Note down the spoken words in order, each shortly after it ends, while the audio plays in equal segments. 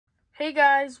Hey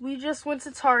guys, we just went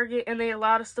to Target and they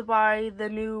allowed us to buy the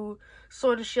new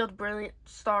Sword and Shield Brilliant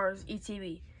Stars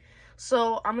ETB.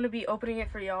 So I'm going to be opening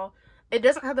it for y'all. It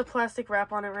doesn't have the plastic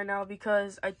wrap on it right now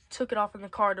because I took it off in the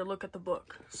car to look at the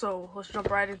book. So let's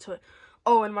jump right into it.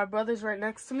 Oh, and my brother's right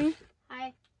next to me.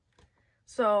 Hi.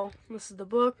 So this is the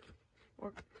book.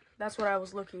 That's what I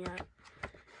was looking at.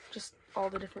 Just all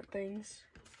the different things.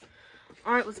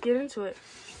 Alright, let's get into it.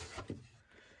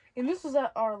 And this is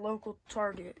at our local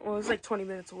Target. Well, it's like 20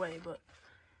 minutes away, but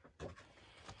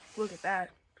look at that.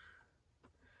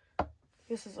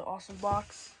 This is an awesome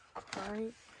box.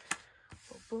 Alright.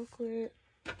 A booklet.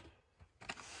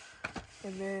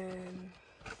 And then,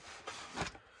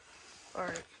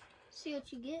 alright. See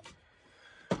what you get.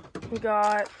 We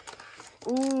got,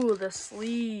 ooh, the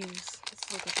sleeves.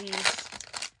 Let's look at these.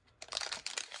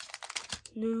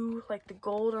 New, like the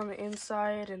gold on the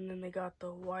inside, and then they got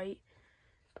the white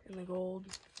and the gold.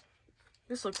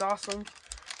 This looks awesome.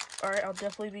 Alright, I'll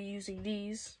definitely be using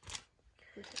these.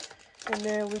 And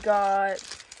then we got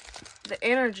the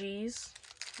energies,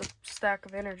 the stack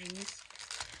of energies.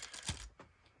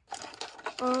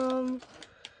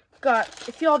 Got,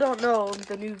 if y'all don't know,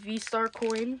 the new V-Star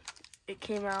coin. It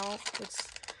came out. It's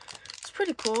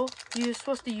pretty cool. You're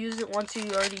supposed to use it once you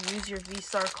already use your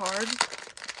V-Star card.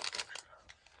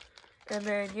 And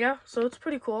then, yeah, so it's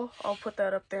pretty cool. I'll put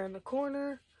that up there in the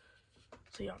corner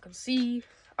so y'all can see.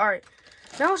 Alright,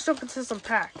 now let's jump into some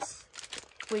packs.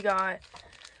 We got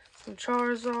some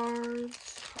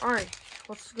Charizards. Alright,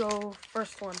 let's go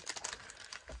first one.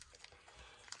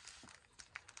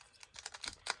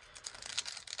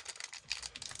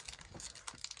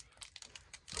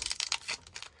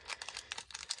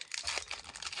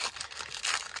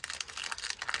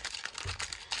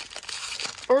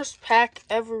 First pack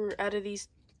ever out of these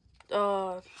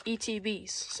ETBs,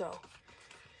 so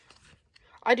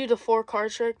I do the 4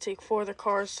 card trick, take 4 of the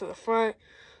cards to the front,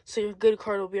 so your good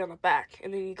card will be on the back,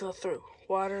 and then you go through.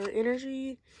 Water,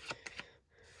 energy.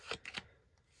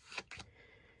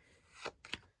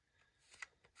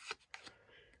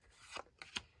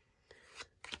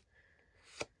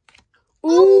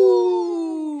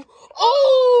 Ooh!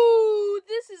 Oh!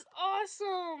 This is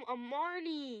awesome! A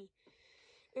Marnie.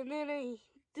 And then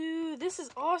dude, this is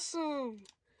awesome.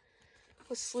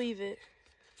 Let's sleeve it.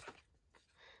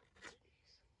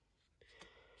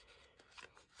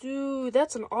 Dude,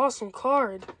 that's an awesome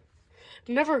card.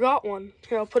 Never got one.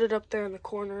 Here, I'll put it up there in the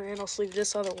corner, and I'll sleeve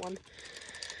this other one.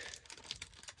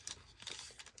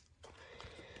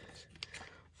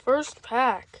 First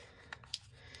pack.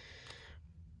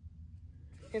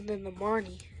 And then the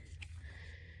Marnie.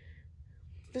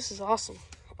 This is awesome.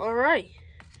 Alright.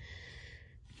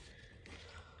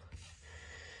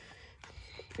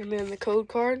 And then the code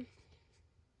card.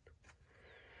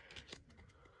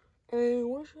 And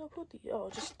where should I put these? Oh,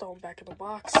 just throw them back in the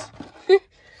box.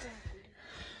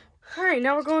 Alright,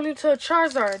 now we're going into a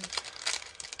Charizard.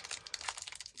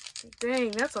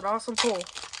 Dang, that's an awesome pull.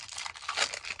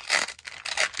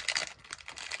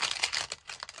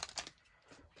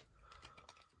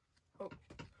 Oh.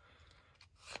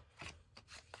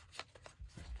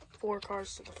 4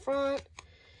 cards to the front.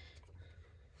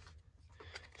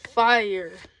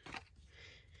 Fire.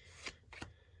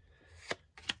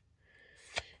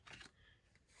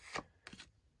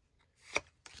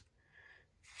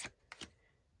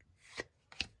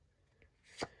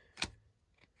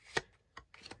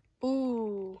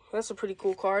 Ooh, that's a pretty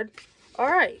cool card.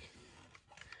 Alright.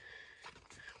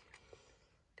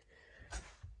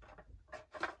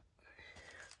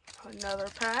 Another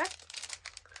pack.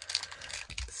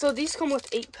 So these come with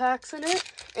 8 packs in it.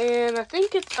 And I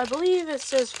believe it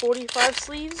says 45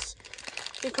 sleeves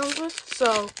it comes with.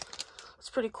 So it's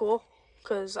pretty cool.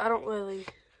 Because I don't really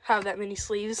have that many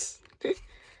sleeves.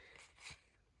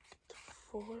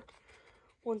 4.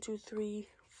 1, 2, 3,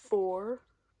 4.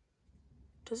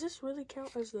 Does this really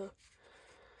count as the...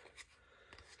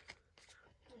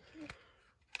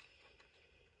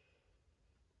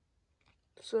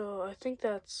 So, I think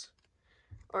that's...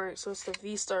 Alright, so it's the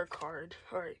V-Star card.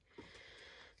 Alright.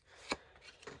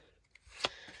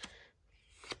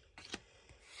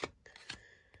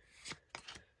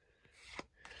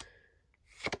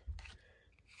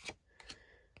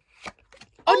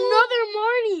 Another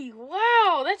Marnie!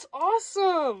 Wow, that's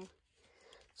awesome!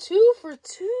 2 for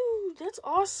 2. That's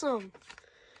awesome.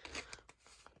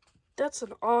 That's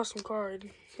an awesome card.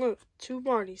 Look, 2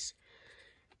 Marnies.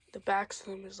 The back of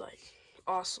them is like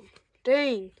awesome.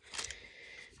 Dang.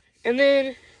 And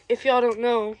then, if y'all don't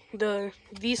know, the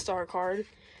V-Star card,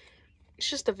 it's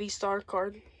just a V-Star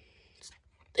card.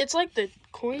 It's like the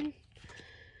coin.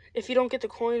 If you don't get the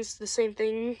coin, it's the same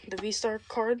thing, the V-Star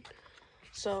card.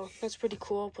 So that's pretty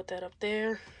cool. I'll put that up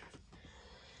there.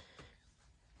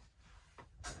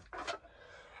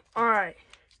 Alright.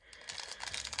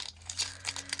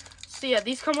 So yeah,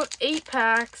 these come with 8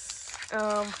 packs,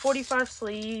 45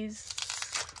 sleeves.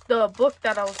 The book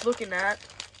that I was looking at,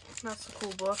 that's a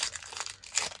cool book.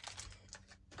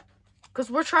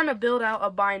 Because we're trying to build out a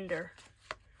binder.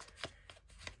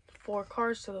 4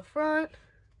 cards to the front.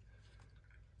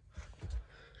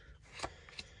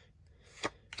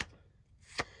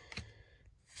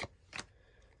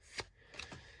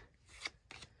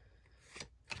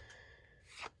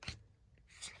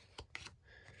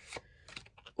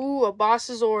 Ooh, a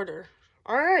boss's order.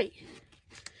 Alright.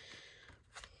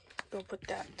 Gonna put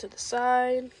that to the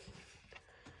side.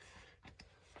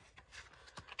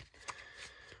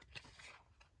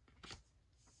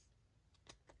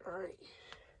 Alright.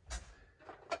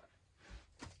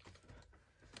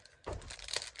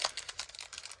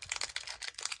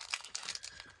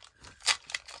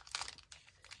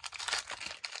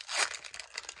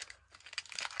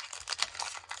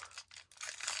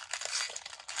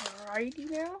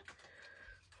 Alrighty now.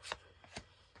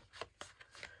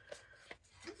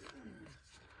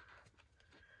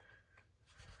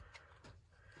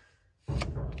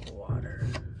 Water.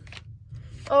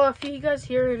 Oh, if you guys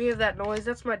hear any of that noise,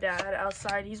 that's my dad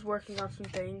outside. He's working on some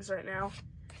things right now.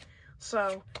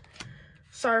 So,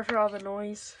 sorry for all the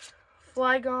noise.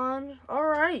 Flygon.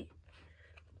 Alright.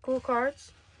 Cool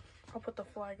cards. I'll put the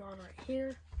Flygon right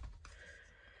here.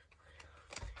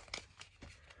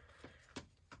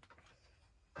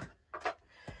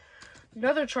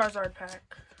 Another Charizard pack.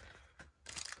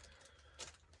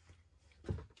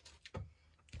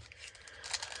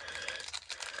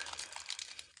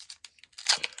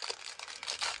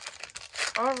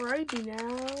 Alrighty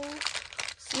now.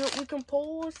 See what we can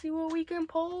pull. See what we can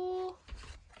pull.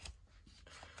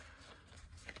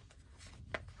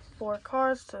 4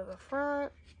 cards to the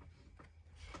front.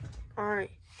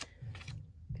 Alright.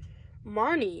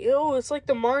 Marnie. Ew, it's like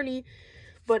the Marnie,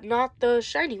 but not the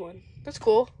shiny one. That's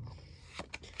cool.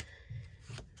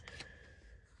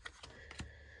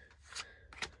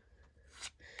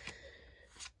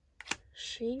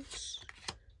 Sheets.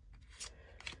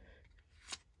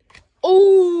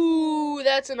 Oh,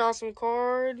 that's an awesome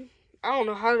card. I don't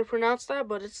know how to pronounce that,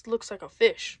 but it looks like a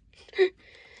fish.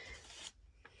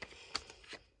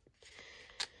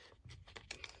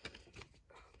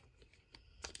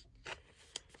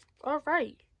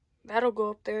 Alright. That'll go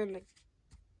up there in the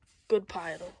good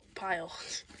pile.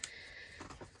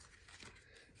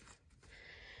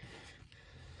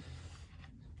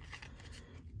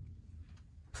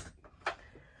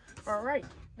 Alright.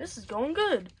 This is going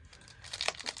good.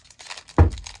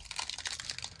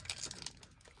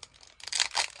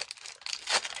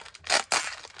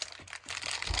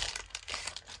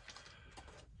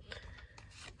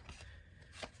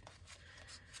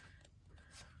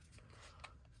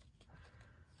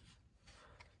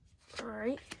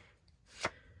 Alright.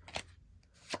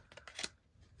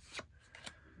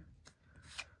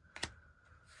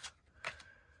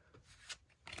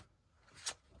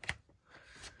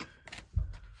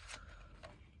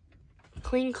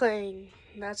 Clean Clang.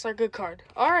 That's our good card.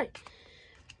 Alright.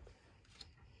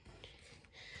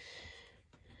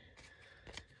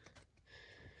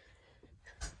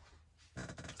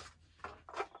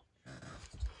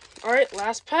 Alright,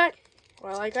 last pack.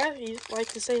 Or like I like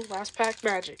to say, last pack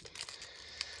magic.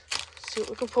 See what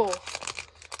we can pull.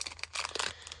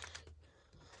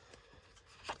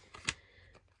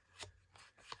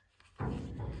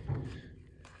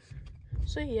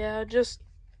 So yeah, just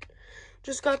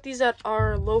got these at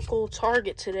our local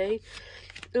Target today.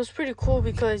 It was pretty cool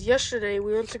because yesterday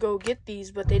we went to go get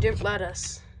these, but they didn't let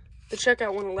us. The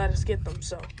checkout wouldn't let us get them,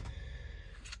 so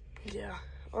yeah.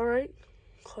 Alright.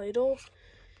 Claydol.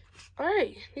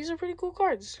 Alright, these are pretty cool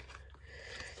cards.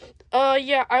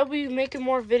 Yeah, I'll be making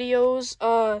more videos,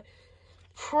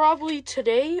 probably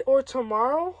today or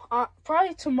tomorrow.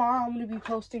 Probably tomorrow I'm going to be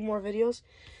posting more videos.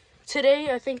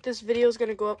 Today, I think this video is going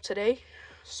to go up today,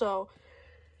 so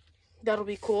that'll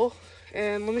be cool.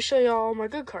 And let me show you all my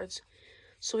good cards.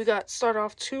 So we start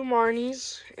off 2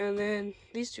 Marnies, and then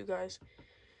these 2 guys.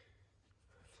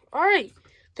 Alright,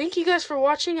 thank you guys for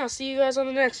watching. I'll see you guys on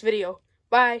the next video.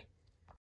 Bye.